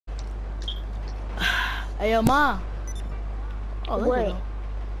Hey, yo, Ma. Oh, look at What? you.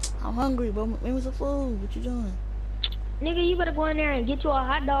 I'm hungry, bro. Make me some food. What you doing? Nigga, you better go in there and get you a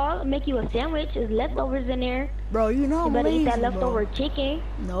hot dog, make you a sandwich. There's leftovers in there. Bro, you know I'm You better lazy, eat that bro. leftover chicken.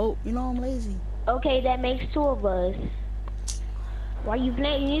 Nope, you know I'm lazy. Okay, that makes 2 of us. Why you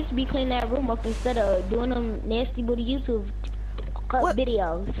playing? You need to be cleaning that room up instead of doing them nasty booty YouTube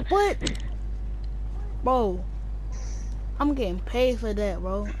videos. What? Bro, I'm getting paid for that,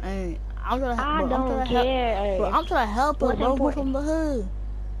 bro. And I'm trying to help. I don't care. Bro, I'm trying to help her, What's bro. We're important? from the hood.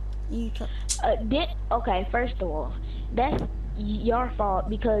 Okay, first of all, that's your fault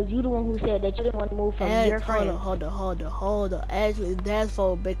because you the one who said that you didn't want to move from your friend. Hold on. Actually, that's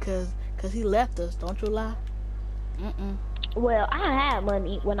fault because he left us. Don't you lie? Well, I had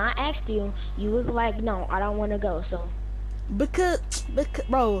money. When I asked you, you was like, no, I don't want to go. So. Because,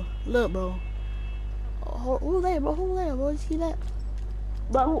 bro, look, bro. Who there, bro? Who there, bro? You see that?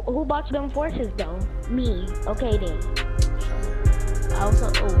 But who bought you them forces though? Me. Okay then. I was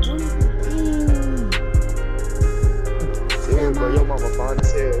like, Yeah, bro, your mama fine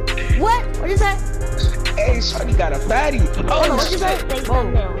as hell. What? What you say? Hey, shawty got a fatty. Oh, what you say?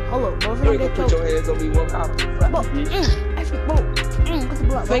 Hold up, bro. If you don't get put your hands on me one time.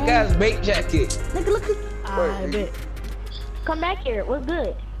 Bro, fake ass bait jacket. Nigga, look at. I bet. Come back here. What's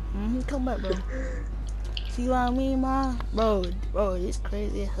good? Come back, bro. See what I mean, ma? Bro, it's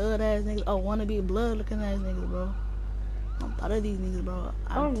crazy. Hood ass niggas. Oh, wanna be blood looking ass niggas, bro. I'm tired of these niggas, bro.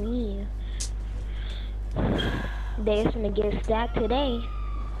 Oh, me. They're gonna get stacked today.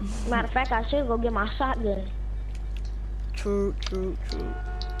 Matter of fact, I should go get my shotgun. True.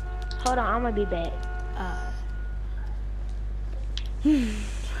 Hold on, I'm gonna be back.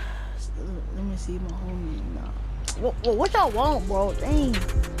 Let me see my homie now. What y'all want, bro? Dang.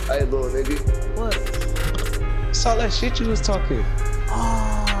 Hey, little nigga. What? Saw that shit you was talking.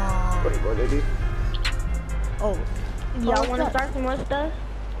 Oh. Wait, what, nigga? Oh. Y'all wanna start some more stuff?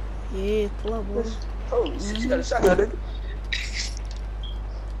 Yeah, pull up, bro. Oh, she got a shotgun, nigga.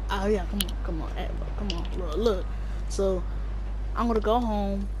 Oh yeah, come on, bro. Look, so I'm gonna go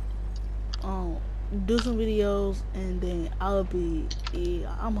home, do some videos, and then I'll be.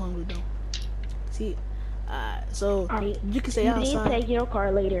 Yeah, I'm hungry though. See, so you can stay outside. You need to take your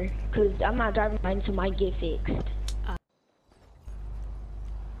car later, cause I'm not driving mine until mine get fixed.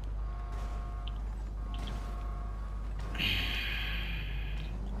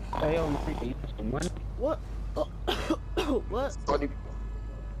 Hey, yo, man, you got some money? What? What?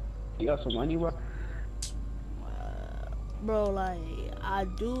 You got some money, bro? Bro, like I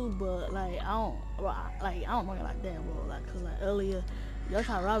do, but like I don't work like that, bro. Like, cause like earlier, y'all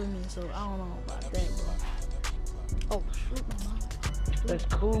tried robbing me, so I don't know about that, bro. Oh shoot, my mom. That's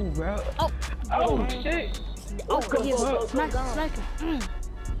cool, bro. Oh shit. Oh, yeah, smack him.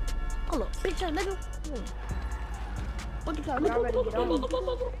 Hold up, bitch ass nigga. What you got? Bro,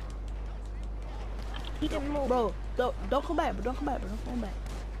 don't come back, don't come back.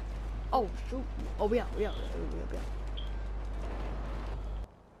 Oh shoot. Oh, we out.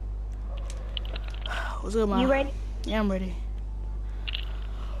 What's good, man? You ready? Yeah, I'm ready.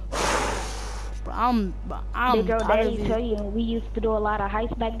 But I'm Did your daddy tell you we used to do a lot of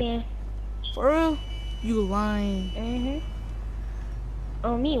heists back then? For real? You lying.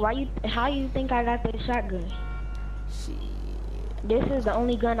 On me, how you think I got this shotgun? Shit. This is the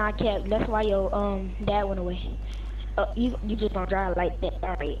only gun I kept. That's why your dad went away. You just don't drive like that,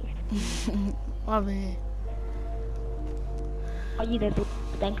 alright? My bad. Oh, you just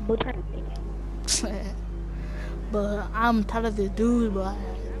thinkable turn. But I'm tired of this dude, bro.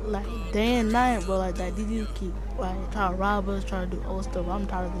 Like day and night, bro. Like that these keep like trying to rob us, trying to do old stuff. I'm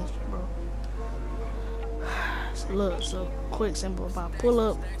tired of this shit, bro. So look, so quick, simple. If I pull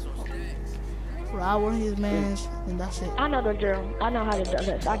up, rob one of his mans, and that's it. I know the drill. I know how to do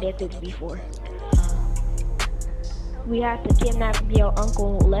this. I did this before. We have to kidnap your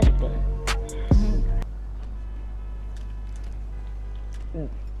Uncle Lester.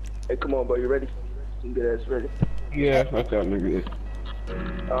 Hey, come on, bro. You ready? You get ass ready. Yeah, I got nigga.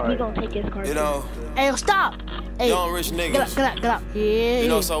 We gonna take his car. You know. Hey, stop. Hey, young rich niggas. Get out. Yeah. You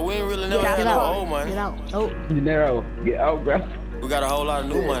know, so we ain't really never had no old money. Get out. Oh. Dinero, get out, bro. We got a whole lot of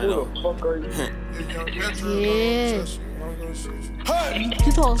new money though. Who the fuck are you? Yeah.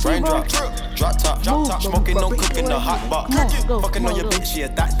 You told us, Raindrop, drop top, smoking, no cooking, the hot box. Fucking on your bitch, yeah,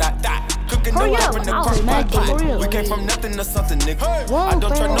 that. Cooking, no rapping, the crock pot. We came from nothing to something, nigga. I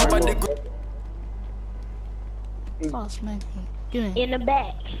don't try nobody. In the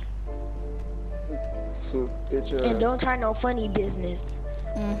back. And don't try no funny business.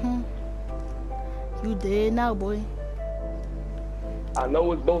 You dead now, boy. I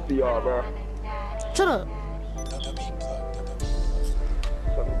know it's both of y'all, bro. Shut up.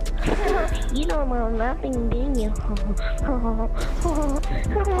 You don't know nothing, do you?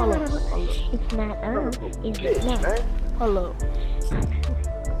 It's not us, it's not. Hello.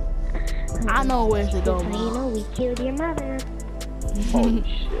 I know where to go, You know we killed your mother. Holy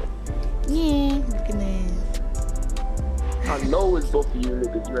shit. Yeah, looking ass. I know it's both of you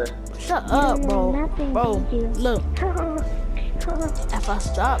niggas, man. Shut up, bro. Nothing, Bro, did you? look. If I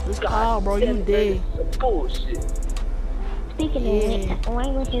stop this call, bro, you dead. That's bullshit. Speaking of which, why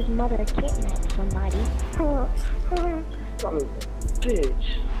would his mother kidnap somebody? Son of a bitch.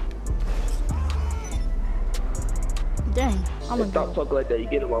 Dang, I'm gonna Stop go. talking like that. You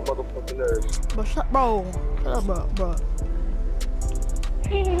get on my motherfucking nerves. Bro, shut up, bro.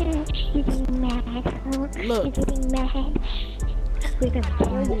 You're getting mad, huh? Look. You're getting mad. We're gonna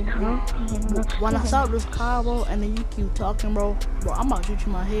kill you, huh? When I stop this car, bro, and then you keep talking, bro, I'm about to shoot you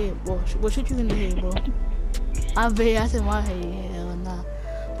in my head, bro. We'll shoot you in the head, bro. I said in my head, hell nah.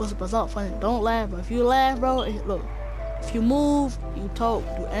 But it's not funny. Don't laugh, bro. If you laugh, bro, look. If you move, you talk,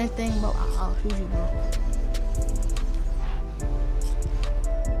 do anything, bro, I'll shoot you, bro.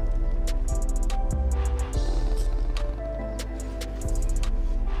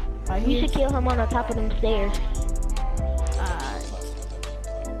 Right You here. should kill him on the top of them stairs. Alright.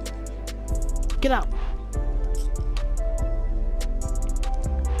 Get out.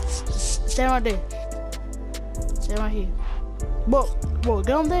 Stay right there. Stay right here. Bro,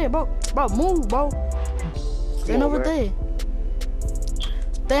 get on there, bro. Bro, move, bro. Stand over there.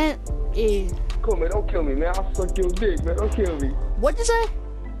 Stand, yeah. Come on, man. Don't kill me, man. I'll suck your dick, man. Don't kill me. What'd you say?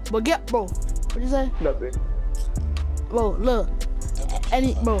 Bro, what'd you say? Nothing. Bro, look.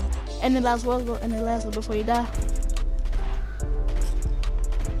 Any last words, bro? Any last words before you die?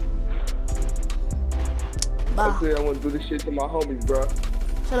 Bye. I said I want to do this shit to my homies, bro.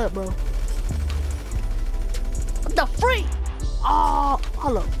 Shut up, bro. What the freak? Oh,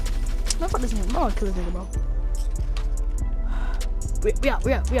 hold up. Man, fuck this nigga. I'm gonna kill this nigga, bro.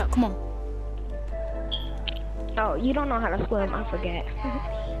 We out. Come on. Oh, you don't know how to swim. I forget.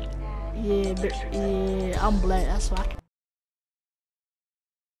 Yeah, I'm black. That's why.